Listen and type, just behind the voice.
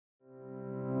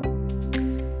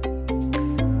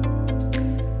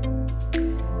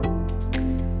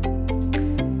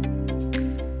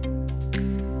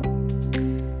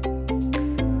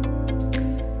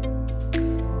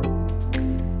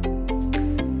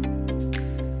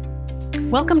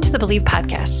Welcome to the Believe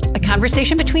Podcast, a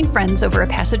conversation between friends over a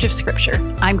passage of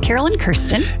Scripture. I'm Carolyn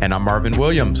Kirsten. And I'm Marvin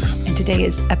Williams. And today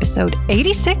is episode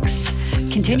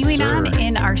 86, continuing on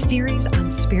in our series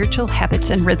on spiritual habits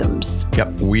and rhythms.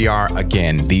 Yep, we are,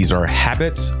 again, these are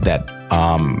habits that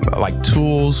like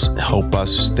tools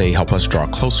they help us draw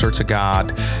closer to God.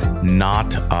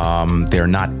 They're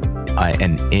not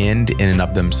an end in and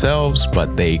of themselves,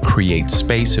 but they create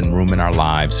space and room in our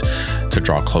lives to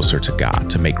draw closer to God,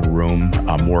 to make room,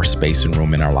 more space and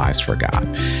room in our lives for God.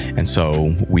 And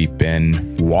so we've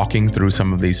been walking through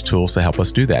some of these tools to help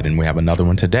us do that. And we have another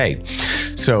one today.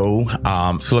 So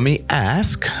let me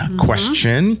ask a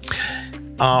question.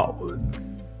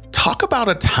 Talk about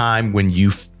a time when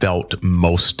you felt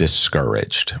most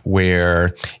discouraged,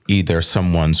 where either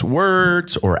someone's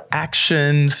words or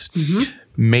actions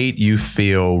made you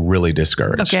feel really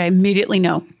discouraged. Okay, I immediately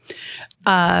know,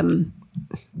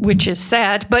 which is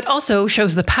sad, but also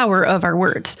shows the power of our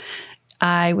words.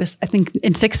 I think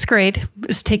in sixth grade,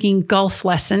 was taking golf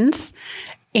lessons,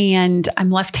 and I'm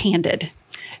left-handed.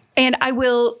 And I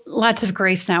will, lots of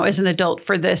grace now as an adult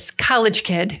for this college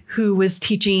kid who was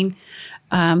teaching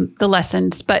the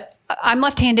lessons, but I'm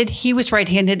left-handed. He was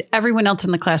right-handed. Everyone else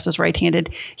in the class was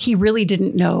right-handed. He really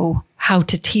didn't know how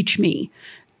to teach me.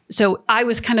 So I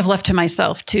was kind of left to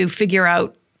myself to figure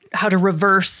out how to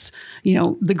reverse,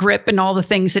 the grip and all the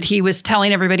things that he was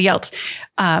telling everybody else.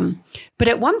 But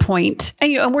at one point,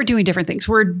 and we're doing different things.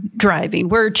 We're driving,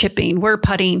 we're chipping, we're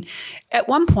putting. At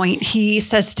one point, he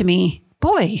says to me,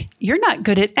 "Boy, you're not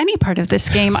good at any part of this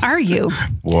game, are you?"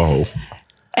 Whoa.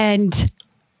 And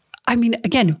I mean,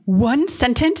 again, one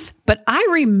sentence, but I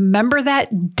remember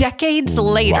that decades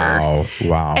later.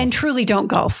 Wow. And truly don't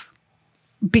golf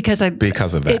because of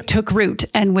that. It took root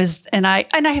and I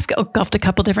have golfed a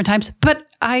couple different times, but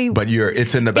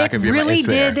it's in the back of your mind. It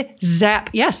really did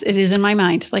zap. Yes, it is in my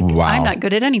mind. Like, I'm not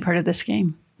good at any part of this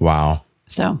game. Wow.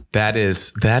 So that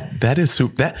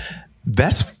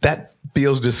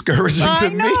feels discouraging to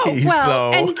me.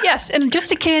 Well, and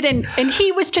just a kid, and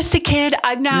he was just a kid.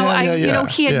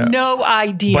 He had no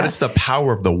idea. But it's the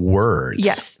power of the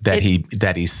words that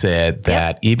he said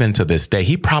that even to this day,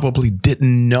 he probably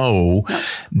didn't know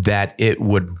that it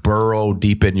would burrow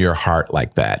deep in your heart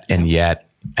like that, and yet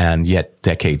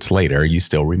decades later, you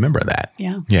still remember that.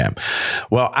 Yeah.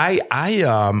 Well, I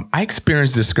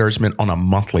experience discouragement on a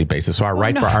monthly basis. So I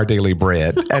write for Our Daily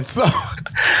Bread. And so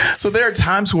there are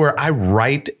times where I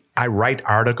write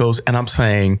articles and I'm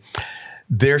saying,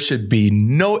 there should be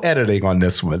no editing on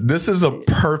this one. This is a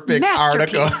perfect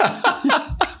article.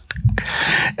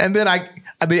 And then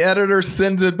the editor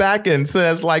sends it back and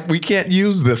says, we can't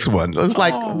use this one. It's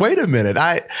wait a minute.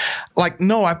 I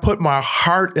put my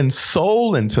heart and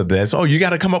soul into this. Oh, you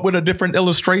got to come up with a different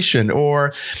illustration,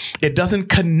 or it doesn't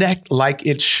connect like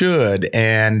it should.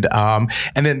 And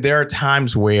then there are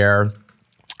times where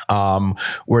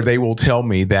they will tell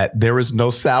me that there is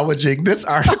no salvaging this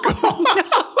article.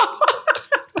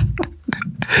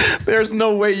 There's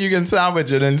no way you can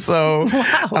salvage it. And so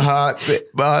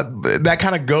that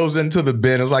kind of goes into the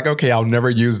bin. It's okay, I'll never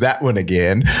use that one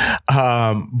again.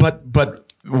 But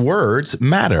words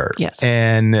matter. Yes.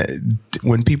 And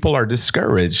when people are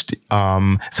discouraged,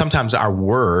 sometimes our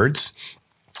words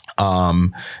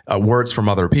from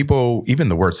other people, even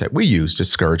the words that we use,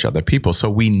 discourage other people. So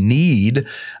we need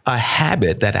a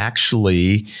habit that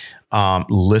actually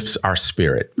lifts our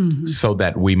spirit so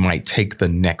that we might take the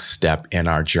next step in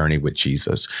our journey with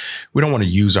Jesus. We don't want to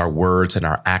use our words and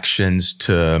our actions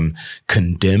to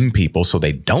condemn people so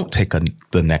they don't take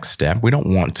the next step. We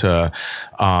don't want to,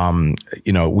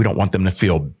 we don't want them to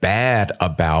feel bad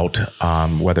about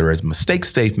whether it's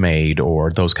mistakes they've made or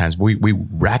those kinds. We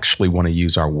actually want to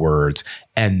use our words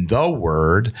and the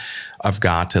word of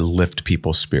God to lift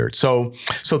people's spirits. So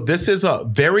this is a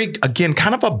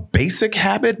kind of a basic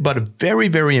habit, but a very,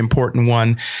 very important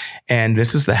one. And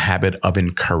this is the habit of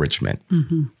encouragement.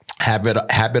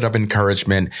 Habit of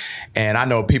encouragement. And I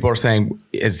know people are saying,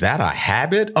 is that a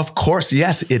habit? Of course,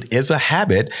 yes, it is a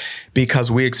habit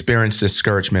because we experience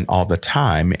discouragement all the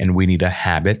time, and we need a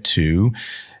habit to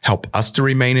help us to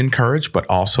remain encouraged, but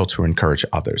also to encourage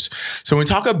others. So when we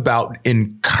talk about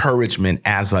encouragement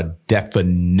as a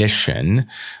definition,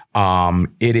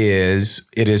 it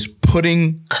is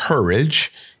putting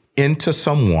courage into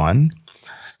someone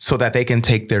so that they can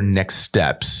take their next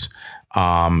steps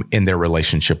in their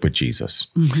relationship with Jesus.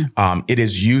 It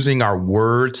is using our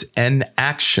words and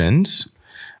actions,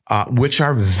 which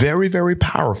are very, very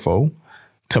powerful,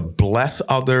 to bless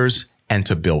others and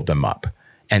to build them up.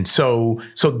 And so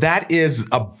that is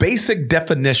a basic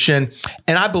definition.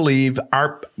 And I believe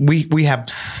we have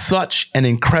such an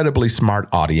incredibly smart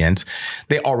audience.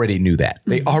 They already knew that.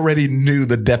 They already knew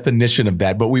the definition of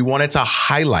that, but we wanted to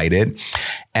highlight it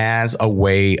as a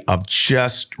way of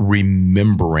just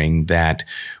remembering that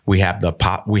we have the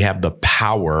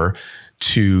power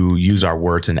to use our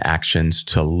words and actions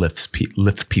to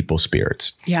lift people's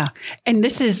spirits. Yeah. And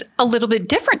this is a little bit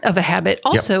different of a habit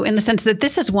also in the sense that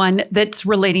this is one that's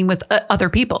relating with other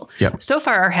people. Yep. So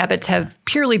far, our habits have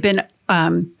purely been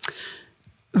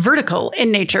vertical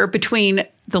in nature between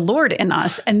the Lord and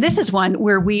us. And this is one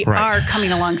where we are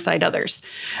coming alongside others.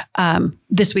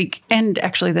 This week, and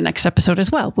actually the next episode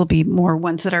as well, will be more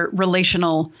ones that are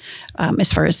relational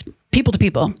as far as people to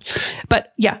people.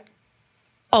 But yeah,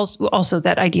 also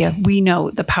that idea, we know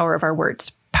the power of our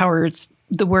words. Power is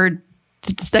the word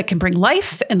that can bring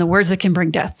life and the words that can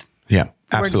bring death. Yeah,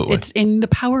 absolutely. It's in the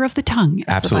power of the tongue,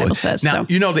 as the Bible says. Now,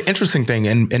 the interesting thing,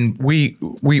 and we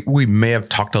may have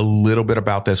talked a little bit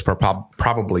about this, but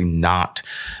probably not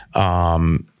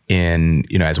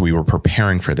as we were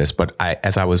preparing for this. But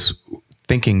as I was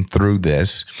thinking through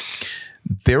this,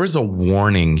 there is a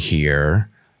warning here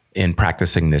in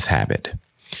practicing this habit.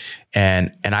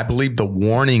 And I believe the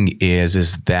warning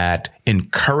is that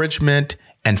encouragement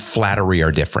and flattery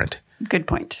are different. Good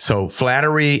point. So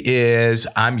flattery is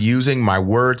I'm using my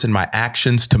words and my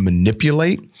actions to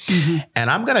manipulate. And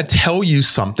I'm going to tell you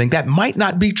something that might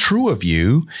not be true of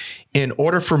you in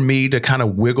order for me to kind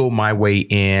of wiggle my way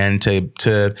in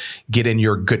to get in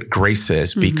your good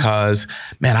graces because,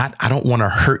 man, I don't want to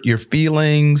hurt your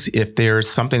feelings. If there's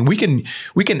something we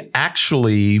can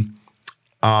actually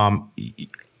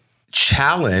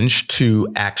challenge to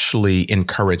actually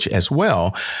encourage as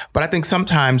well. But I think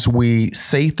sometimes we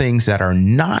say things that are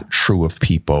not true of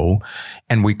people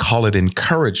and we call it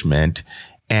encouragement.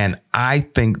 And I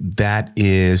think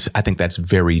that's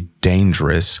very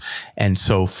dangerous. And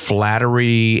so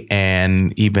flattery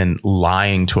and even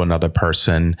lying to another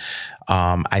person,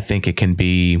 I think it can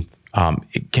be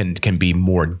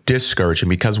more discouraging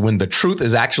because when the truth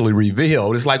is actually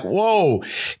revealed, it's like, whoa,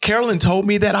 Carolyn told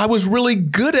me that I was really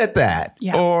good at that.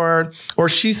 Yeah. Or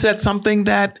she said something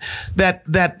that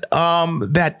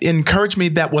encouraged me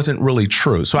that wasn't really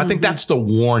true. So I think that's the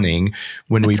warning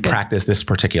when we practice this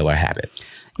particular habit.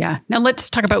 Yeah. Now let's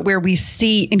talk about where we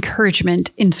see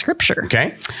encouragement in Scripture.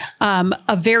 Okay.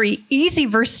 A very easy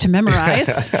verse to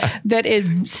memorize that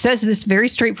it says this very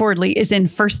straightforwardly is in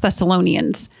 1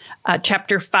 Thessalonians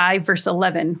chapter 5, verse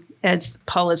 11. As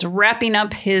Paul is wrapping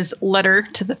up his letter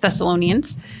to the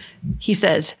Thessalonians, he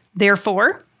says,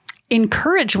 "Therefore,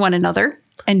 encourage one another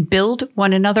and build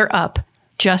one another up,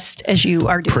 just as you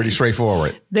are doing." Pretty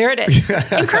straightforward. There it is.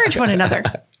 Encourage one another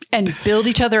and build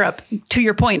each other up. To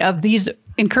your point of these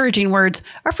encouraging words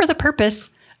are for the purpose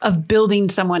of building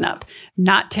someone up,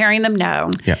 not tearing them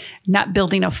down, not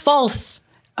building a false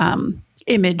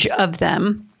image of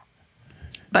them.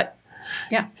 But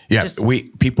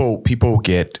people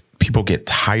get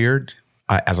tired.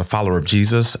 As a follower of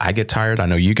Jesus, I get tired. I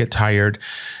know you get tired.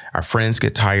 Our friends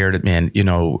get tired. Man,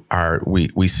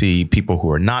 we see people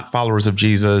who are not followers of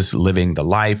Jesus living the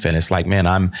life, and it's like, man,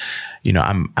 I'm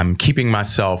keeping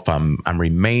myself. I'm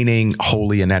remaining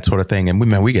holy and that sort of thing. And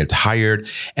we get tired,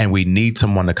 and we need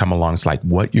someone to come along. It's like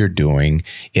what you're doing,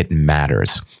 it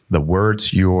matters. The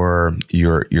words you're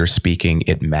speaking,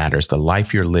 it matters. The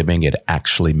life you're living, it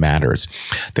actually matters.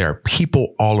 There are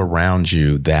people all around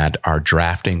you that are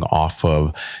drafting off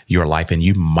of your life, and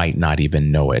you might not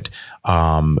even know it.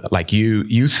 Like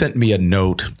you sent me a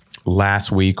note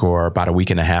last week or about a week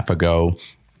and a half ago.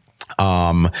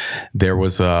 There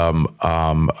was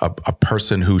a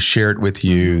person who shared with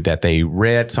you that they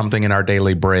read something in Our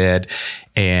Daily Bread,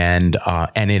 and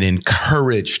it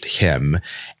encouraged him.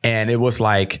 And it was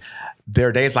like, there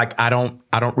are days like I don't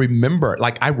remember.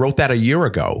 Like I wrote that a year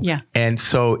ago. Yeah. And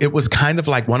so it was kind of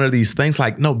like one of these things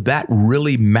like, no, that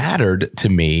really mattered to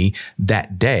me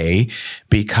that day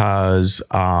because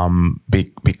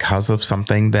of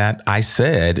something that I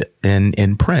said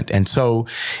in print. And so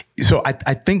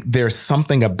I think there's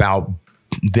something about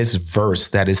this verse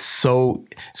that is so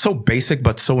basic,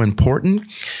 but so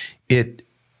important.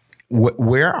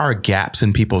 Where are gaps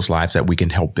in people's lives that we can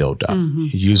help build up?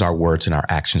 Use our words and our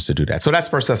actions to do that. So that's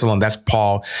 1 Thessalonians. That's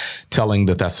Paul telling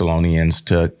the Thessalonians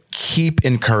to keep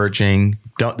encouraging.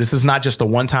 This is not just a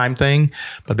one-time thing,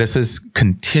 but this is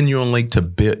continuing to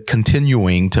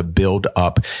build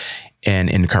up and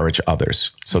encourage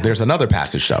others. So there's another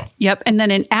passage though. Yep. And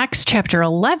then in Acts chapter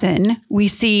 11, we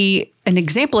see an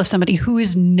example of somebody who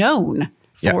is known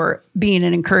for being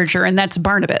an encourager, and that's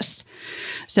Barnabas.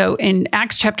 So in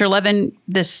Acts chapter 11,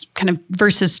 this kind of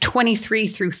verses 23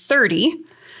 through 30,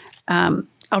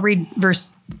 I'll read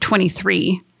verse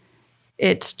 23.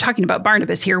 It's talking about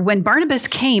Barnabas here. When Barnabas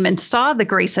came and saw the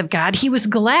grace of God, he was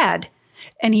glad,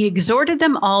 and he exhorted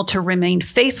them all to remain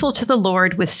faithful to the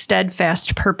Lord with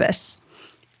steadfast purpose.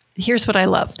 Here's what I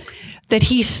love, that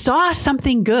he saw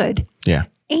something good. Yeah.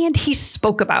 And he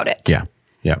spoke about it. Yeah.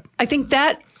 Yeah. I think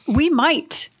that we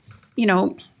might,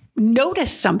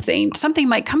 notice something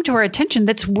might come to our attention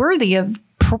that's worthy of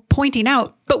pointing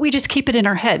out, but we just keep it in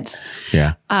our heads.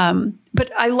 Yeah.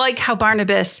 But I like how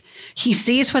Barnabas, he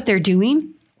sees what they're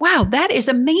doing. Wow, that is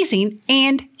amazing.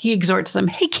 And he exhorts them,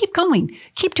 hey, keep going,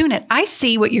 keep doing it. I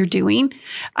see what you're doing.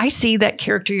 I see that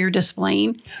character you're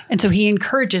displaying. And so he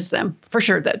encourages them. For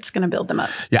sure, that's going to build them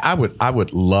up. Yeah, I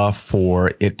would love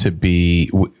for it to be,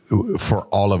 for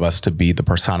all of us to be the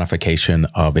personification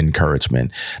of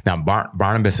encouragement. Now,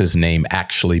 Barnabas's name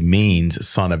actually means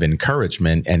son of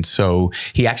encouragement. And so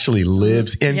he actually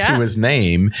lives into his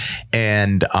name.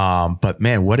 And, but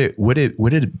man,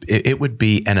 it would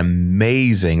be an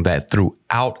amazing that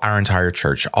throughout our entire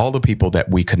church, all the people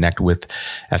that we connect with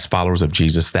as followers of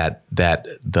Jesus, that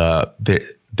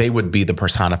they would be the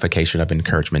personification of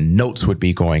encouragement. Notes would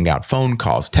be going out, phone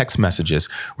calls, text messages,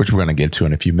 which we're going to get to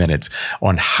in a few minutes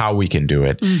on how we can do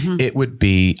it. Mm-hmm. It would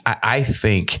be, I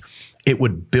think, it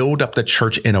would build up the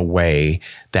church in a way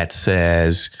that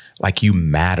says, like, you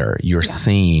matter, you're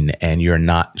seen, and you're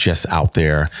not just out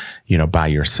there, by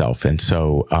yourself. And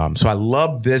so, so I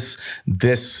love this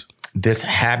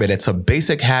habit. It's a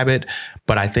basic habit,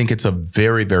 but I think it's a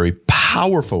very, very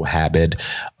powerful habit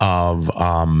of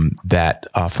that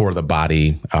for the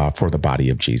body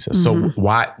of Jesus. Mm-hmm.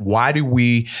 So why do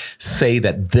we say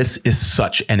that this is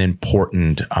such an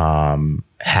important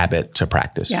habit to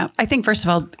practice? Yeah, I think first of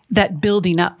all, that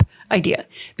building up idea,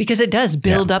 because it does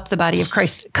build up the body of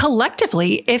Christ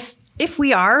collectively. If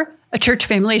we are a church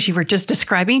family, as you were just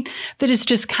describing, that is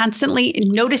just constantly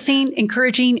noticing,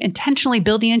 encouraging, intentionally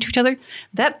building into each other,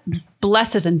 that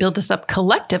blesses and builds us up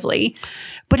collectively,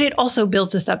 but it also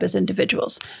builds us up as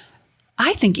individuals.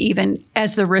 I think even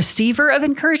as the receiver of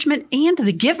encouragement and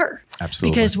the giver.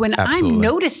 Absolutely. Because when I'm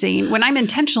noticing, when I'm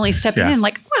intentionally stepping in,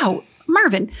 like, wow,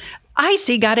 Marvin, I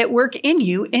see God at work in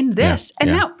you in this. And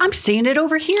now I'm seeing it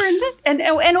over here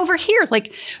and over here.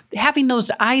 Like, having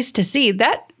those eyes to see,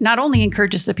 that not only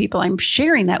encourages the people I'm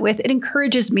sharing that with, it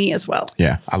encourages me as well.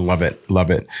 Yeah, I love it.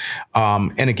 Love it.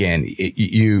 And again,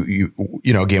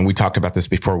 again, we talked about this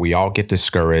before. We all get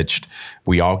discouraged.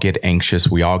 We all get anxious.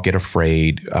 We all get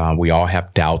afraid. We all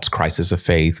have doubts, crisis of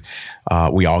faith.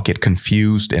 We all get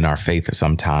confused in our faith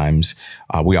sometimes.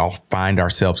 We all find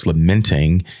ourselves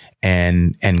lamenting.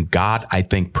 And God, I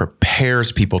think,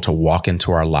 prepares people to walk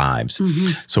into our lives.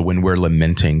 Mm-hmm. So when we're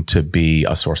lamenting, to be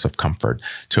a source of comfort,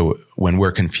 to when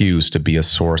we're confused, to be a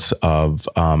source of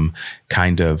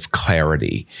kind of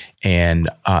clarity, and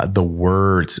the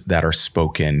words that are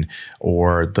spoken,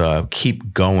 or the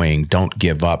keep going, don't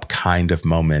give up kind of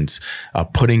moments,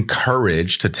 putting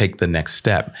courage to take the next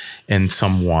step in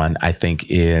someone, I think,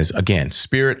 is, again,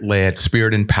 spirit-led,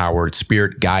 spirit-empowered,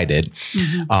 spirit-guided.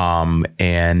 Mm-hmm.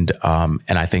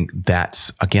 And I think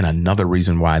that's, again, another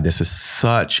reason why this is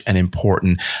such an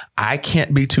important, I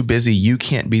can't be too busy, you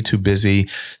can't be too busy,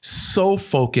 so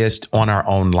focused on our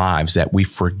own lives that we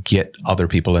forget other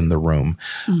people in the room.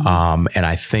 Mm-hmm. And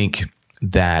I think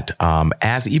that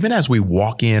as we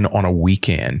walk in on a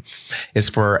weekend, is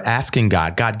for asking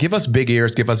God, give us big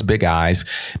ears, give us big eyes,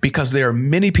 because there are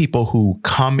many people who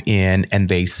come in and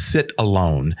they sit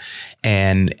alone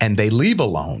and they leave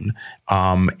alone.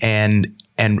 And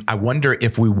I wonder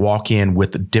if we walk in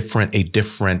with a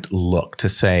different look to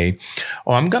say,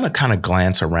 oh, I'm going to kind of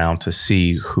glance around to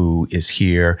see who is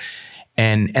here.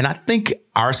 And I think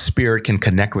our spirit can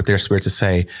connect with their spirit to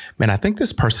say, man, I think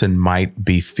this person might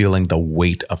be feeling the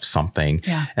weight of something.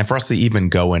 Yeah. And for us to even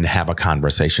go and have a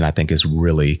conversation, I think is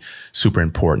really super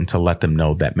important, to let them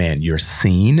know that, man, you're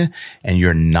seen and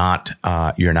you're not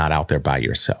out there by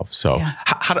yourself. So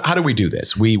how do we do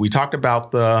this? We talked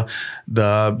about the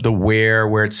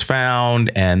where it's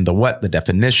found, and the what, the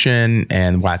definition,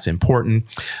 and why it's important.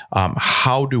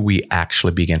 How do we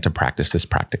actually begin to practice this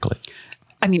practically?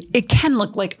 I mean, it can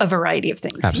look like a variety of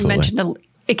things. Absolutely. You mentioned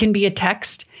it can be a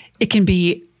text. It can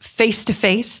be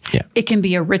face-to-face. Yeah. It can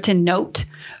be a written note.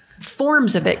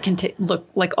 Forms of it can look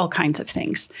like all kinds of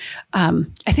things. I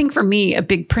think for me, a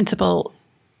big principle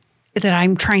that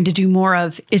I'm trying to do more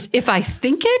of is if I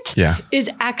think it, is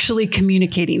actually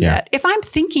communicating that. If I'm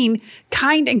thinking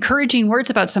kind, encouraging words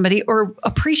about somebody or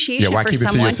appreciation why for keep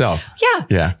someone. it to yourself?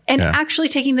 And actually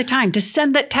taking the time to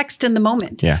send that text in the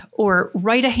moment or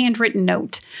write a handwritten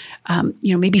note.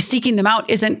 Maybe seeking them out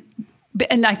isn't.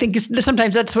 And I think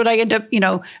sometimes that's what I end up,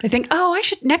 I think,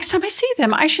 next time I see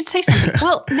them, I should say something.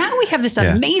 Well, now we have this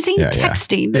amazing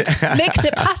texting that makes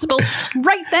it possible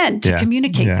right then to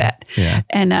communicate that.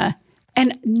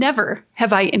 And never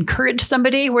have I encouraged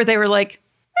somebody where they were like,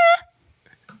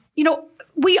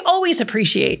 we always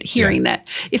appreciate hearing that.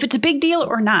 If it's a big deal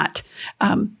or not.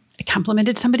 I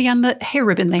complimented somebody on the hair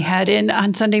ribbon they had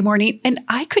on Sunday morning, and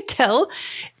I could tell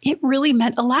it really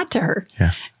meant a lot to her.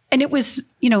 Yeah. And it was,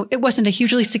 it wasn't a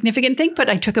hugely significant thing, but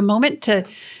I took a moment to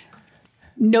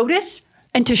notice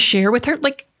and to share with her,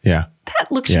 like,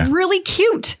 that looks really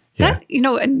cute. That,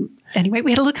 and anyway,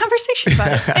 we had a little conversation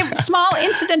about it. Small,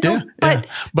 incidental, but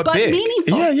big.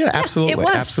 Meaningful. Yeah, absolutely.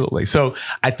 Absolutely. So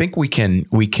I think we can,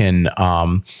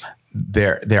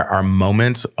 there are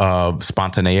moments of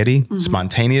spontaneity,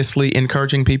 spontaneously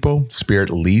encouraging people. Spirit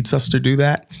leads us to do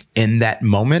that in that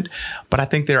moment. But I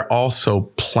think there are also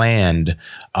planned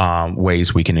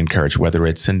ways we can encourage, whether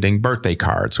it's sending birthday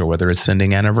cards or whether it's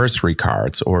sending anniversary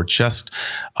cards or just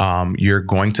you're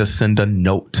going to send a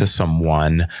note to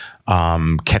someone,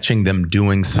 catching them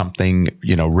doing something,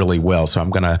 really well. So I'm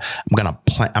gonna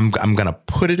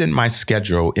put it in my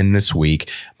schedule in this week.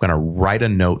 I'm gonna write a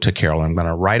note to Carol. I'm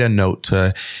gonna write a note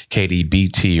to Katie,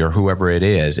 BT, or whoever it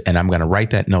is, and I'm gonna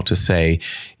write that note to say,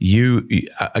 you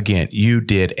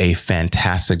did a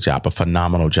fantastic job, a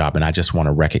phenomenal job, and I just want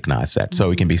to recognize that. So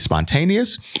it can be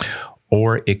spontaneous,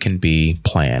 or it can be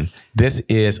planned. This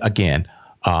is again.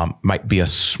 Might be a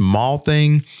small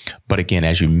thing, but again,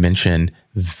 as you mentioned,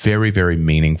 very, very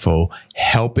meaningful,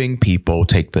 helping people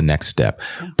take the next step,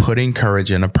 putting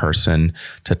courage in a person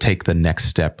to take the next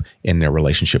step in their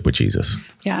relationship with Jesus.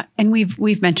 Yeah. And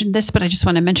we've mentioned this, but I just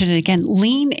want to mention it again.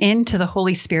 Lean into the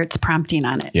Holy Spirit's prompting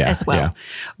on it as well. Yeah.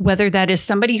 Whether that is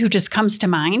somebody who just comes to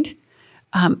mind,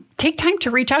 take time to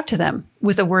reach out to them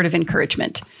with a word of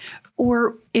encouragement.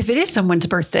 Or if it is someone's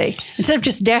birthday, instead of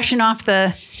just dashing off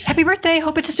the happy birthday,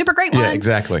 hope it's a super great one. Yeah,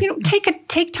 exactly.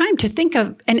 Take time to think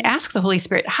of and ask the Holy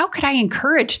Spirit, how could I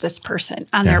encourage this person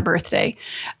on their birthday,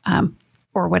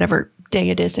 or whatever day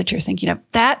it is that you're thinking of?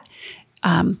 That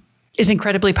is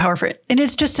incredibly powerful, and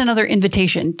it's just another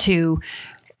invitation to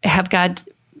have God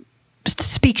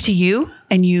speak to you,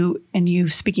 and you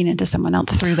speaking into someone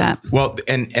else through that. Well,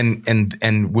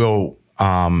 and we'll.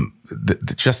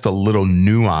 Just a little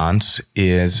nuance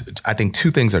is, I think two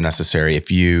things are necessary.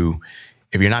 If you're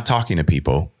not talking to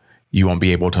people, you won't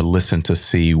be able to listen to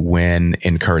see when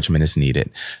encouragement is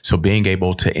needed. So being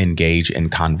able to engage in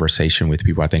conversation with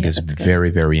people, I think is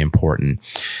very, very important.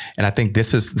 And I think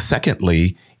this is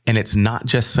secondly, and it's not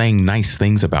just saying nice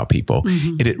things about people.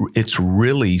 It's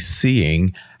really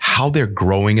seeing how they're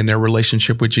growing in their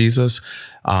relationship with Jesus,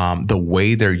 the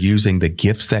way they're using the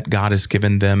gifts that God has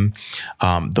given them,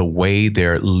 the way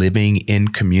they're living in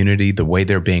community, the way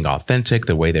they're being authentic,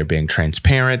 the way they're being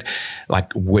transparent,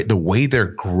 the way they're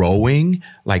growing.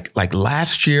 Like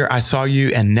last year I saw you,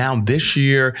 and now this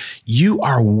year you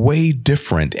are way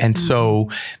different. And so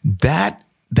that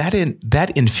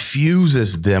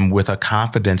infuses them with a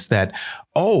confidence that,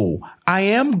 I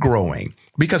am growing.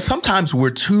 Because sometimes we're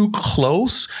too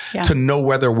close to know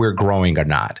whether we're growing or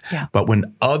not. Yeah. But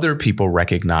when other people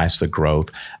recognize the growth,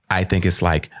 I think it's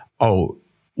like,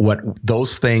 what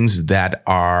those things that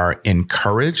are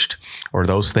encouraged or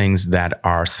those things that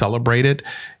are celebrated,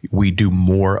 we do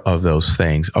more of those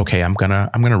things. Okay, I'm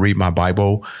gonna read my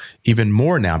Bible even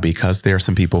more now because there are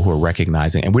some people who are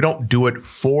recognizing, and we don't do it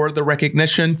for the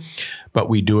recognition, but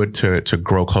we do it to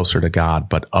grow closer to God.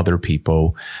 But other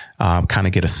people kind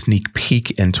of get a sneak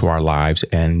peek into our lives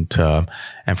and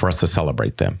for us to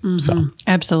celebrate them. Mm-hmm. So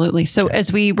absolutely. So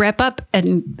as we wrap up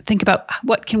and think about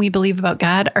what can we believe about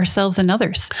God, ourselves, and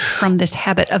others from this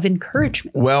habit of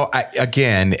encouragement. Well, one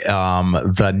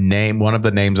of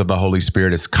the names of the Holy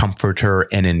Spirit is Comforter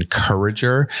and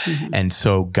Encourager, and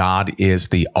so God is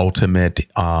the ultimate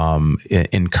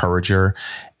encourager,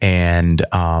 and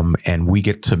we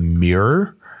get to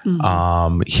mirror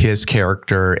his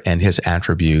character and his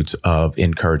attributes of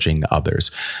encouraging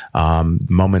others.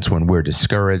 Moments when we're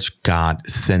discouraged, God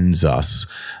sends us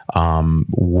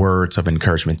words of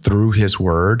encouragement through his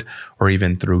word or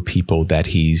even through people that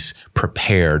he's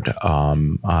prepared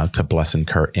to bless and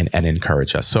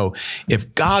encourage us. So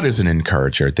if God is an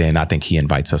encourager, then I think he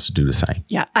invites us to do the same.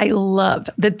 Yeah, I love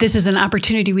that this is an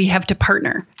opportunity we have to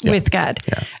partner with God.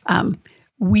 Yeah.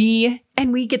 we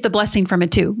get the blessing from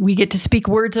it too. We get to speak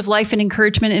words of life and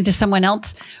encouragement into someone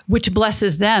else, which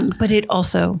blesses them, but it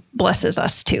also blesses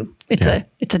us too. It's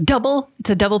a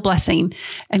double blessing,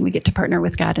 and we get to partner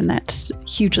with God, and that's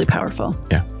hugely powerful.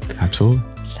 Yeah, absolutely.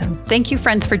 So thank you,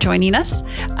 friends, for joining us.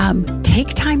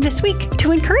 Take time this week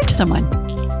to encourage someone.